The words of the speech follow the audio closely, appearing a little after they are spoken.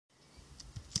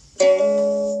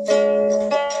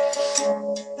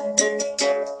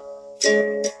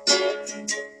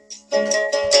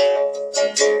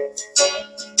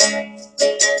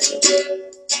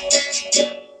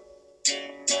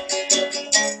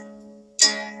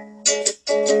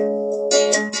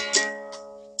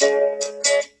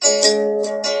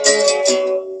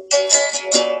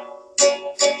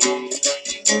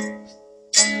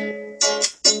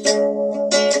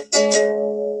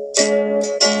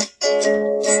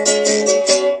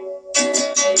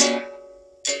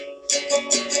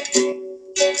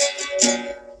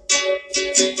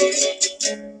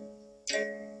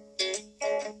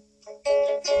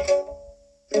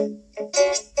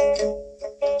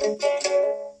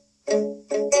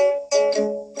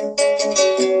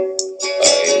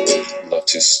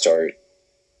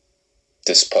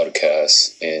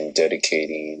am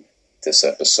dedicating this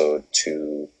episode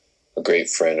to a great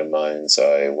friend of mine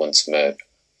I once met.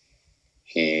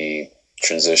 He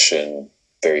transitioned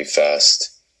very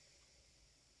fast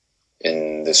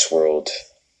in this world.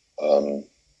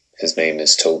 His name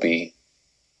is Toby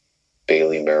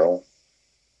Bailey Merrill.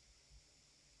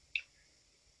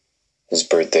 His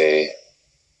birthday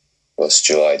was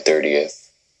July 30th,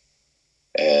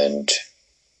 and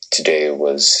today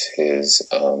was his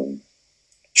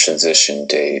transition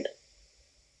date.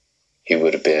 He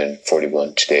would have been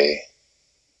 41 today.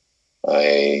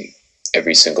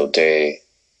 Every single day,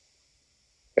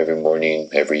 every morning,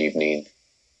 every evening,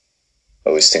 I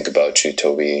always think about you,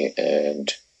 Toby,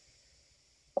 and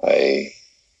I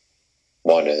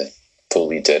want to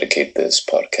fully dedicate this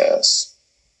podcast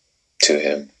to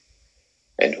him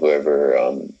and whoever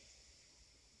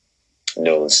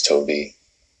knows Toby.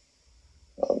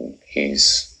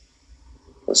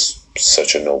 Was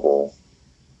such a noble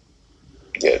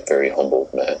yet very humble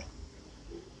man.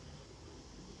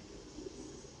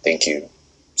 Thank you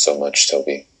so much,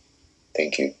 Toby.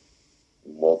 Thank you.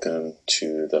 Welcome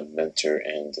to the Mentor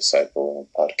and Disciple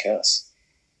podcast.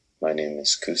 My name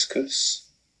is Couscous.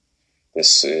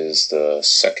 This is the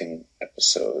second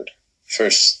episode.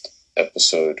 First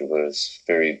episode was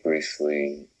very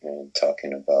briefly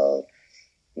talking about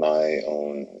my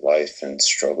own life and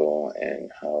struggle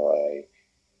and how I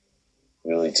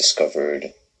really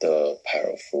discovered the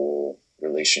powerful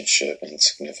relationship and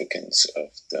significance of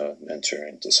the mentor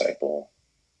and disciple,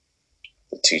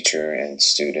 the teacher and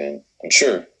student. I'm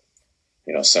sure,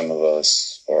 some of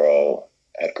us are all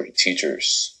had great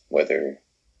teachers, whether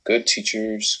good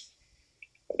teachers,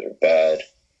 whether bad,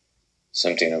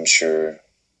 something I'm sure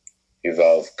you've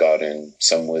all gotten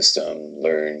some wisdom,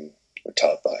 learned, or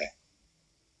taught by.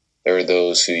 There are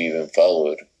those who even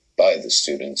followed by the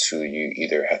students who you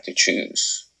either have to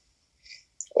choose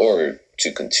or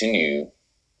to continue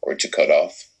or to cut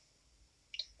off,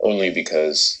 only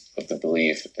because of the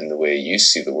belief in the way you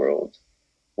see the world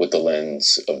with the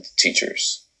lens of the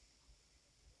teachers.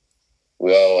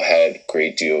 We all had a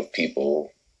great deal of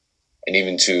people, and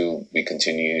even two we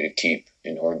continue to keep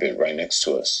in orbit right next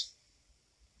to us.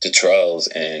 The trials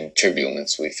and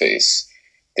turbulence we face,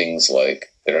 things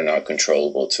like that are not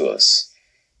controllable to us,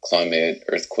 climate,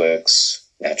 earthquakes,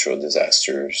 natural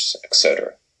disasters,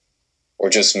 etc. Or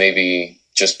just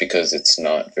because it's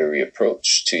not very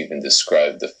approached to even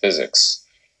describe the physics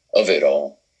of it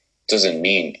all, doesn't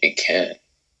mean it can't,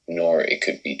 nor it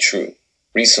could be true.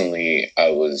 Recently, I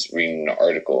was reading an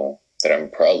article that I'm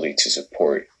proudly to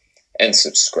support and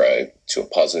subscribe to a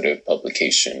positive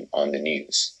publication on the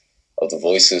news of the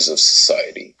voices of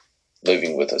society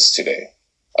living with us today.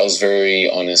 I was very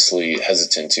honestly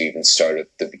hesitant to even start at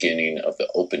the beginning of the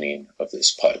opening of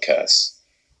this podcast.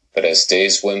 But as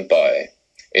days went by,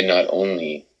 it not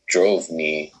only drove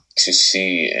me to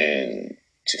see and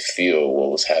to feel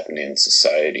what was happening in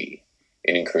society,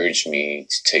 it encouraged me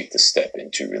to take the step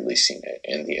into releasing it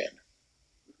in the end.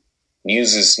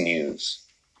 News is news,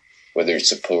 whether it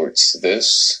supports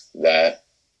this, that,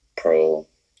 pro,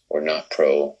 or not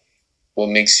pro. What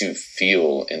makes you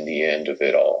feel in the end of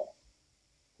it all?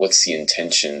 What's the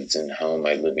intentions and how am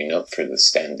I living up for the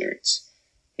standards?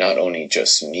 Not only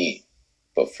just me,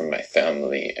 but for my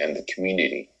family and the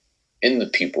community, and the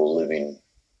people living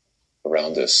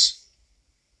around us.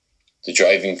 The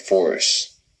driving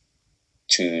force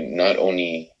to not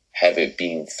only have it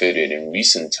being fitted in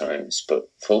recent times, but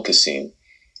focusing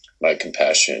my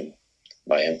compassion,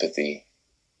 my empathy,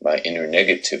 my inner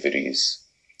negativities,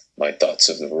 my thoughts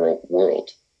of the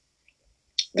world.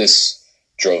 This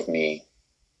drove me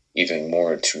even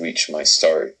more to reach my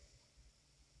start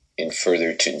and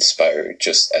further to inspire,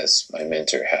 just as my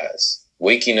mentor has.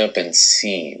 Waking up and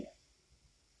seeing,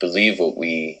 believe what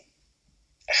we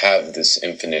have this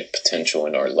infinite potential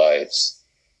in our lives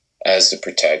as the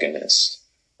protagonist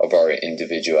of our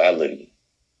individuality,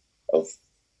 of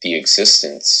the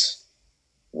existence,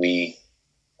 we,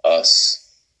 us,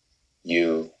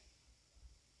 you,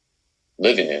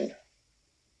 living in.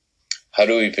 How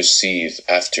do we perceive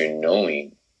after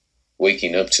knowing,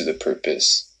 waking up to the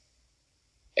purpose,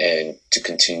 and to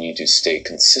continue to stay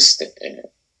consistent in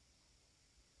it?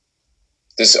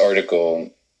 This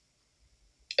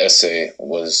essay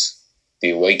was the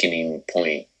awakening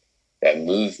point that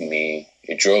moved me,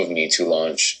 it drove me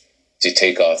to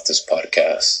take off this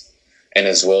podcast, and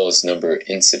as well as number of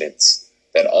incidents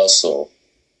that also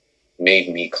made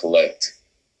me collect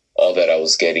all that I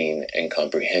was getting and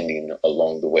comprehending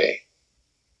along the way.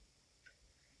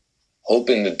 Hope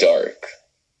in the Dark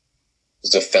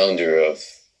was the founder of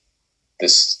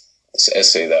this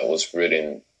essay that was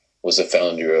written was the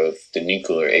founder of the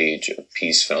Nuclear Age of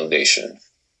Peace Foundation.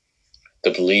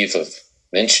 The belief of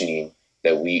mentioning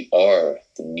that we are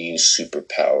the new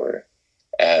superpower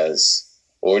as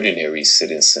ordinary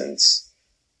citizens,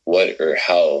 what or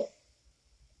how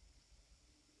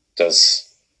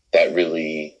does that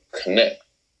really connect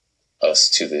us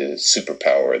to the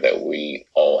superpower that we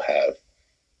all have?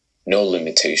 No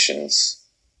limitations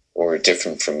or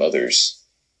different from others.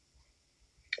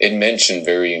 It mentioned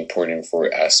very important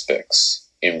 4 aspects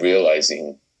in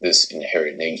realizing this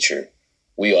inherent nature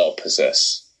we all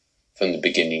possess from the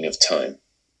beginning of time.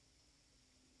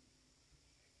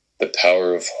 The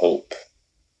power of hope.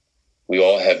 We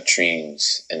all have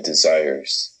dreams and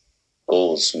desires,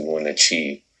 goals we want to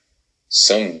achieve.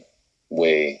 Some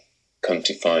way come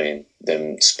to find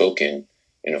them spoken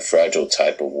in a fragile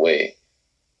type of way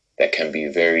that can be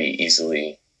very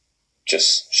easily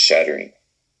just shattering.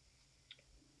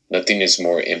 Nothing is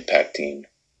more impacting,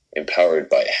 empowered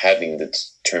by having the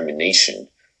determination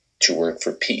to work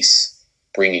for peace,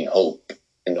 bringing hope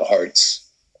in the hearts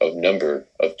of number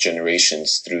of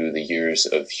generations through the years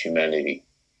of humanity.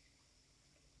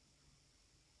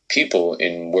 People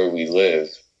in where we live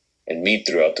and meet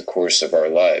throughout the course of our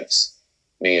lives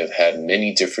may have had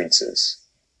many differences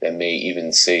that may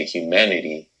even say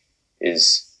humanity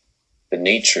is the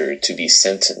nature to be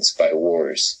sentenced by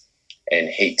wars and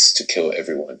hates to kill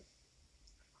everyone.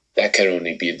 That can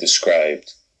only be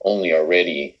described only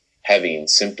already having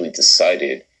simply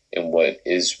decided in what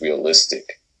is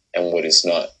realistic and what is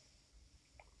not.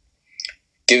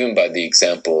 Given by the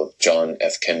example of John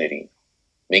F. Kennedy,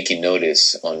 making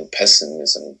notice on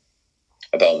pessimism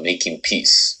about making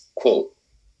peace, quote,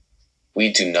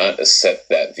 "We do not accept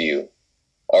that view.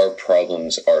 Our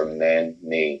problems are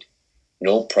man-made.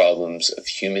 No problems of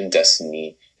human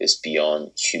destiny is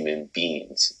beyond human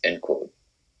beings," end quote.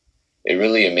 It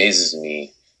really amazes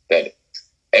me that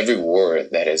every war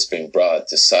that has been brought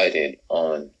decided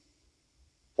on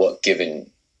what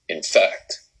given in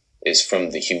fact is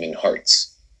from the human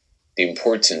hearts. The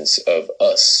importance of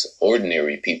us,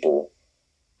 ordinary people,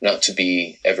 not to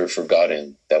be ever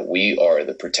forgotten that we are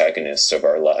the protagonists of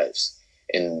our lives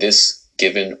in this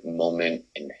given moment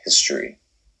in history.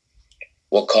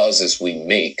 What causes we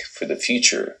make for the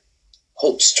future,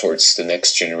 hopes towards the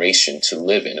next generation to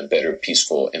live in a better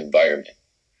peaceful environment.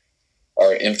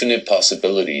 Our infinite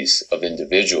possibilities of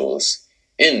individuals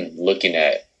in looking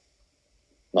at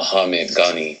Mahatma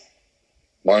Gandhi,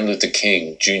 Martin Luther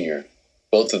King Jr.,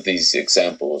 both of these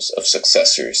examples of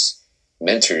successors,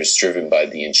 mentors driven by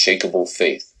the unshakable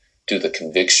faith to the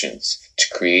convictions to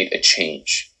create a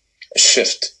change, a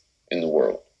shift in the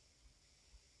world.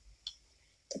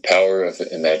 The power of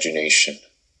imagination.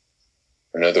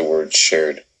 Another word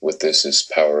shared with this is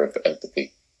power of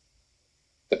empathy.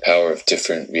 The power of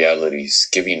different realities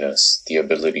giving us the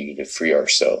ability to free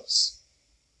ourselves.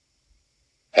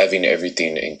 Having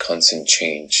everything in constant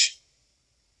change,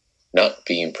 not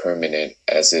being permanent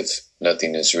as if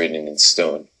nothing is written in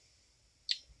stone.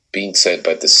 Being said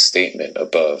by the statement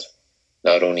above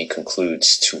not only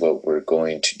concludes to what we're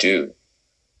going to do,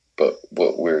 but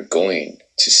what we're going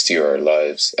to steer our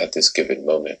lives at this given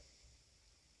moment.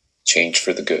 Change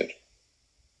for the good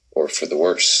or for the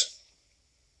worse.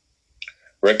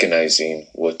 Recognizing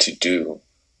what to do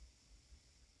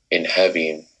in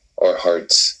having our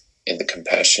hearts in the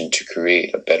compassion to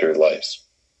create a better life.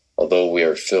 Although we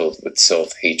are filled with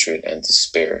self-hatred and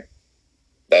despair,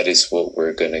 that is what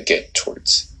we're going to get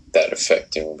towards, that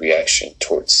effect and reaction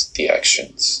towards the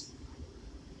actions.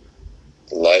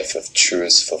 The life of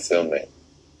truest fulfillment,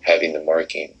 having the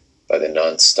marking by the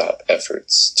non-stop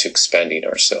efforts to expanding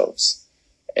ourselves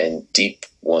and deep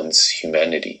one's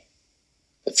humanity.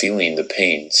 The feeling the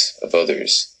pains of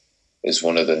others is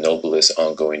one of the noblest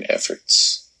ongoing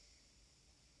efforts.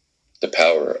 The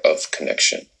power of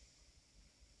connection.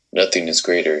 Nothing is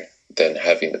greater than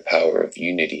having the power of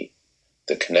unity,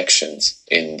 the connections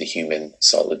in the human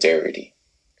solidarity.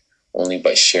 Only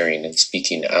by sharing and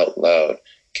speaking out loud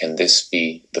can this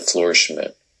be the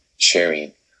flourishment,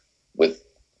 sharing with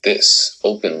this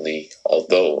openly,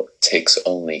 although it takes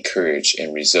only courage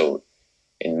and resolve,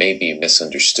 and may be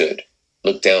misunderstood,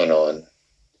 looked down on,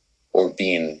 or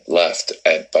being laughed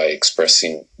at by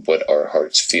expressing what our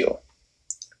hearts feel.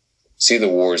 See the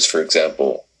wars, for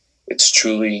example. It's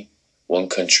truly one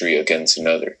country against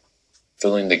another,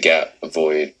 filling the gap,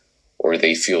 void, or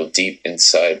they feel deep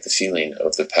inside the feeling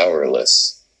of the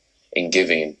powerless, and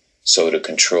giving so to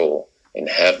control and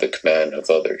have the command of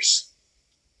others.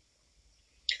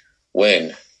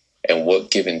 When and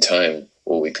what given time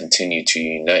will we continue to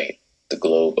unite the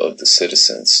globe of the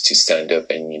citizens to stand up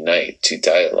and unite to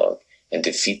dialogue and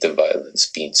defeat the violence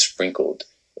being sprinkled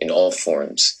in all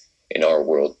forms in our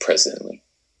world presently.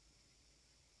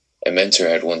 A mentor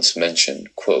had once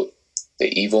mentioned, quote, "The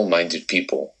evil-minded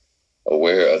people,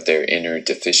 aware of their inner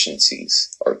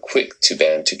deficiencies, are quick to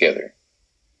band together.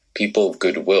 People of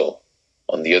goodwill,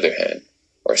 on the other hand,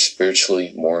 are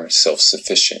spiritually more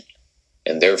self-sufficient,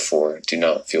 and therefore do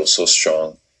not feel so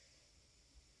strong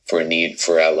for a need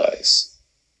for allies.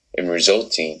 In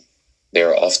resulting, they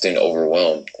are often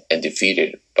overwhelmed and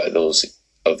defeated by those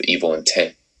of evil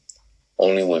intent.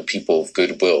 Only when people of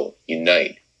goodwill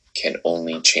unite can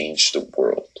only change the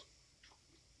world."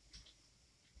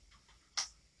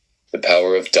 The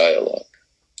power of dialogue.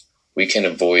 We can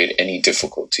avoid any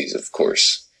difficulties, of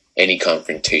course, any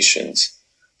confrontations,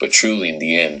 but truly in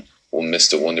the end, we'll miss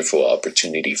the wonderful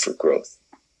opportunity for growth,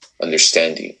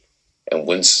 understanding, and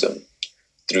wisdom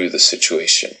through the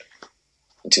situation.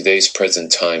 In today's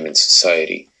present time in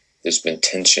society, there's been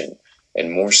tension,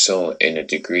 and more so in a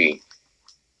degree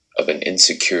of an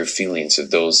insecure feelings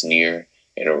of those near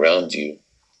and around you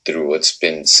through what's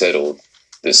been settled,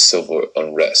 this civil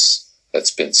unrest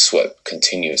that's been swept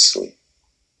continuously.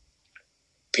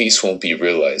 Peace won't be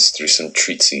realized through some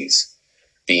treaties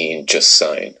being just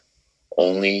signed,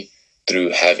 only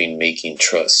through making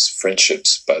trusts,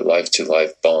 friendships by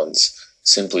life-to-life bonds,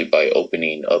 simply by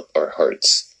opening up our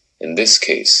hearts. In this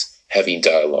case, having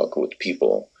dialogue with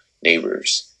people,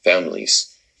 neighbors, families,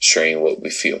 sharing what we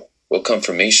feel. What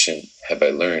confirmation have I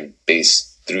learned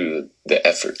based through the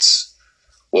efforts?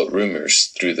 What rumors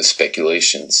through the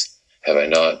speculations have I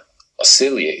not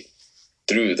oscillate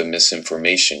through the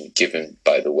misinformation given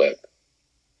by the web?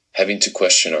 Having to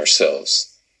question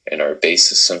ourselves and our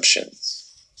base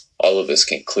assumptions, all of us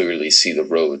can clearly see the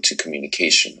road to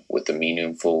communication with the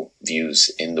meaningful views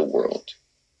in the world.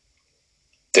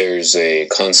 There's a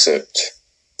concept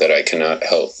that I cannot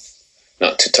help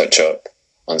not to touch up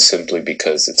on simply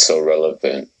because it's so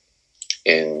relevant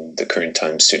in the current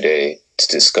times today to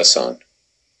discuss on.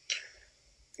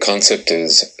 The concept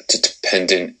is the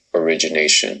dependent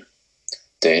origination,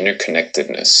 the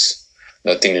interconnectedness.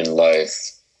 Nothing in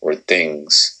life or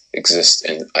things exists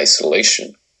in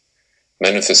isolation.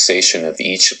 Manifestation of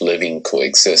each living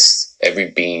coexists. Every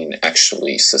being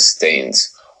actually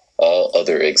sustains all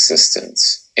other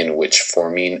existence, in which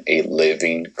forming a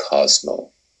living cosmos.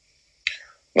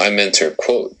 My mentor,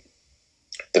 quote,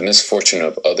 "The misfortune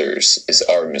of others is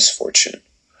our misfortune.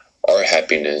 Our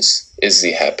happiness is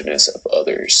the happiness of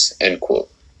others," end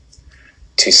quote.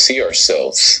 To see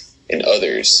ourselves in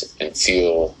others and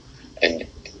feel an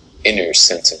inner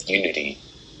sense of unity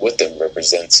with them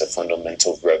represents a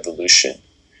fundamental revolution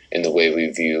in the way we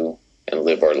view and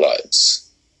live our lives.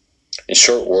 In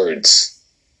short words,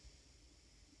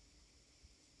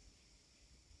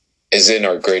 is in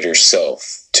our greater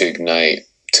self to ignite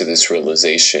to this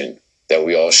realization that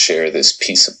we all share this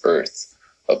piece of earth,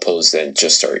 opposed than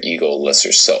just our ego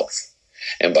lesser self.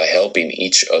 And by helping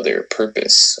each other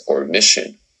purpose or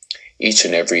mission, each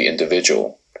and every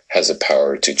individual has a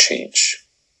power to change.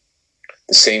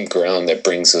 The same ground that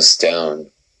brings us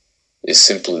down is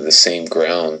simply the same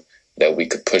ground that we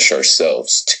could push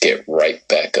ourselves to get right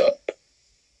back up.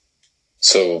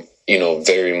 So,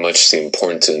 very much the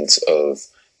importance of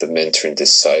the mentor and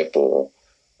disciple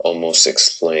almost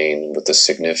explain with the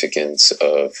significance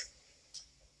of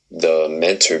the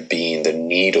mentor being the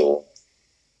needle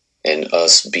and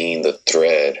us being the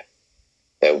thread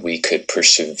that we could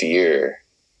persevere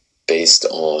based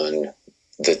on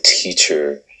the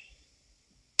teacher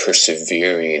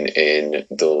persevering in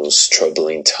those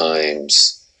troubling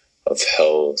times of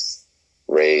health,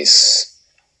 race,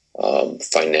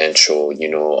 financial,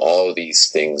 all these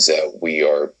things that we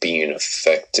are being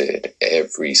affected,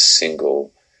 every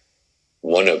single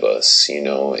one of us,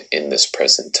 in this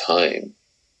present time,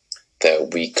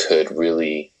 that we could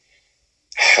really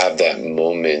have that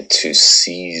moment to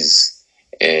seize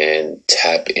and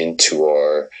tap into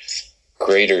our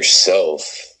greater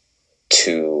self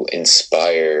to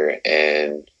inspire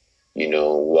and,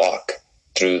 walk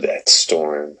through that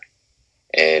storm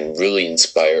and really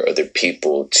inspire other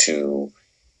people to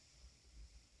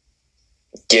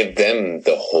give them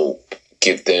the hope,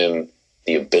 give them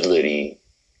the ability,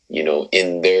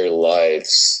 in their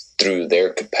lives through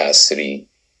their capacity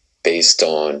based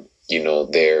on,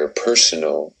 their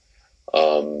personal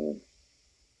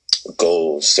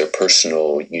goals, their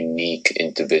personal unique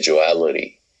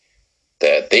individuality,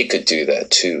 that they could do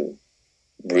that too.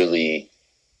 Really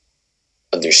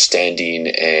understanding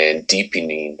and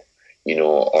deepening,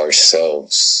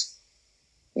 ourselves,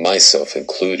 myself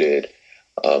included,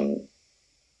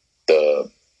 the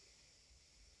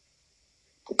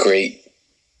great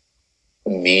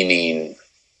meaning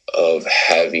of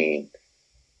having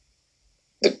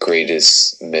the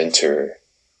greatest mentor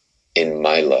in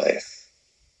my life,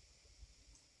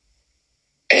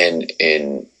 and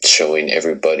in showing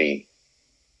everybody,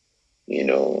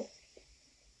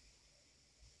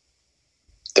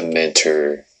 the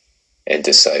mentor and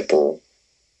disciple,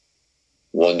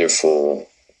 wonderful,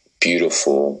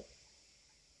 beautiful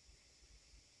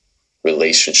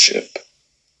relationship.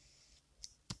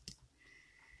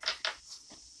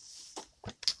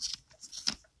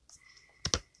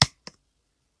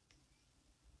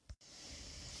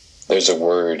 There's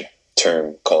a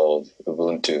term called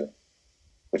Ubuntu,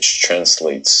 which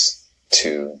translates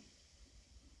to,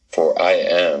 for I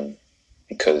am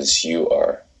because you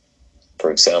are.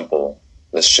 For example,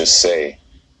 let's just say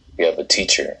we have a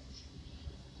teacher,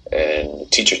 and the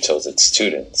teacher tells its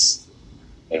students,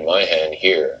 in my hand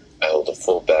here, I hold a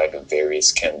full bag of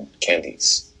various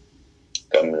candies.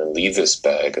 I'm going to leave this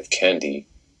bag of candy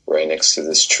right next to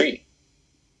this tree,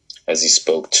 as he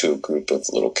spoke to a group of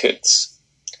little kids.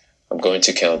 I'm going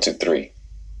to count to 3,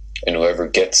 and whoever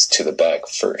gets to the bag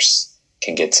first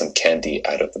can get some candy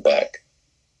out of the bag.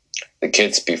 The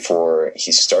kids, before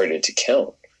he started to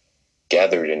count,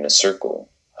 gathered in a circle,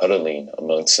 huddling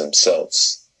amongst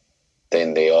themselves.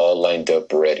 Then they all lined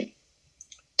up ready.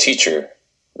 Teacher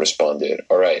responded,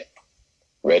 all right,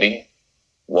 ready?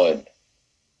 1,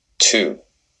 2,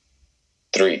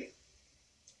 3.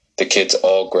 The kids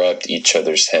all grabbed each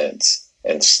other's hands,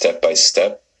 and step by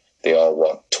step, they all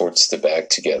walked towards the bag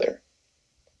together.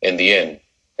 In the end,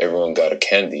 everyone got a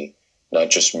candy, not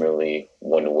just merely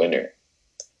one winner.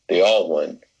 They all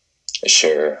won a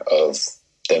share of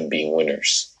them being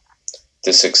winners.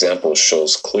 This example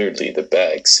shows clearly the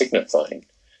bag signifying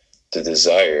the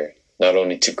desire not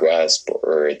only to grasp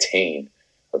or attain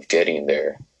of getting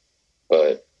there,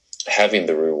 but having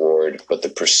the reward, but the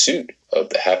pursuit of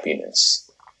the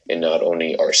happiness in not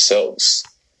only ourselves,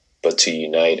 but to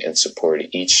unite and support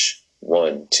each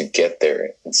one to get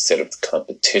there instead of the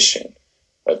competition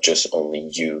of just only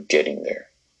you getting there.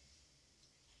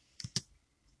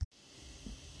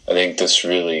 I think this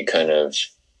really kind of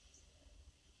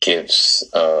gives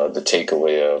the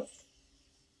takeaway of,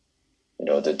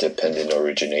 the dependent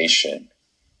origination.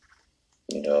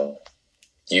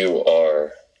 You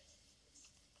are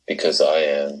because I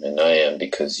am, and I am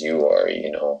because you are.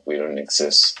 We don't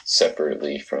exist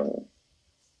separately from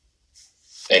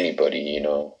anybody.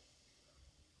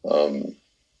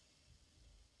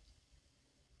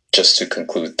 Just to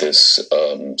conclude this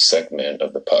segment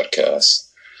of the podcast,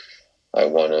 I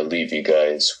want to leave you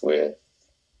guys with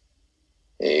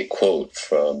a quote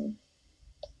from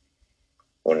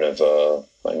one of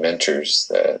my mentors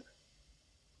that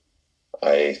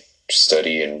I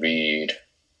study and read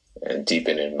and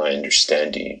deepen in my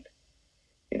understanding,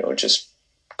 just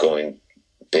going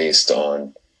based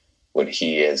on what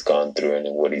he has gone through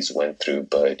and what he's went through,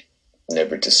 but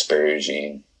never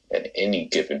disparaging at any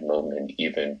given moment,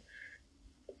 even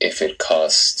if it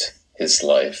cost his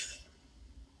life.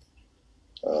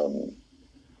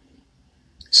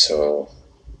 So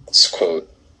this quote,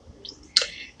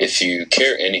 if you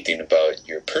care anything about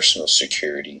your personal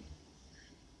security,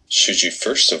 should you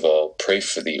first of all pray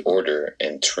for the order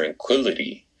and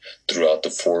tranquility throughout the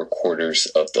 4 quarters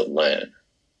of the land?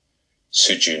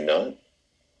 Should you not?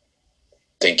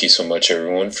 Thank you so much,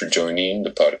 everyone, for joining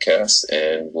the podcast,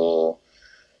 and we'll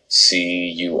see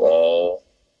you all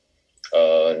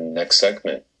next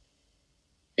segment.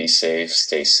 Be safe,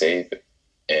 stay safe,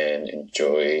 and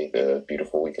enjoy the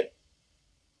beautiful weekend.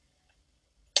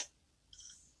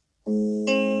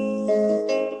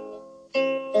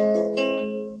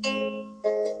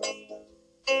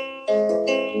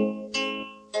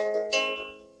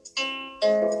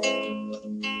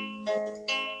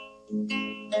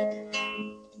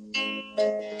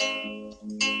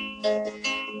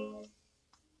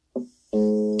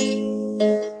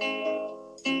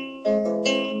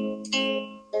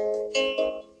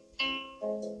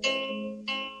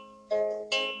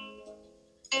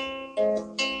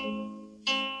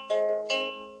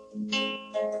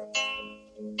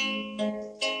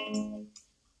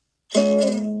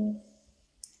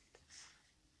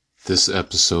 This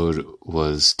episode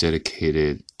was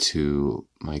dedicated to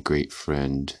my great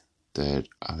friend that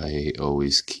I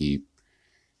always keep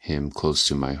him close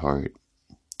to my heart,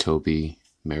 Toby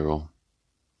Merrill.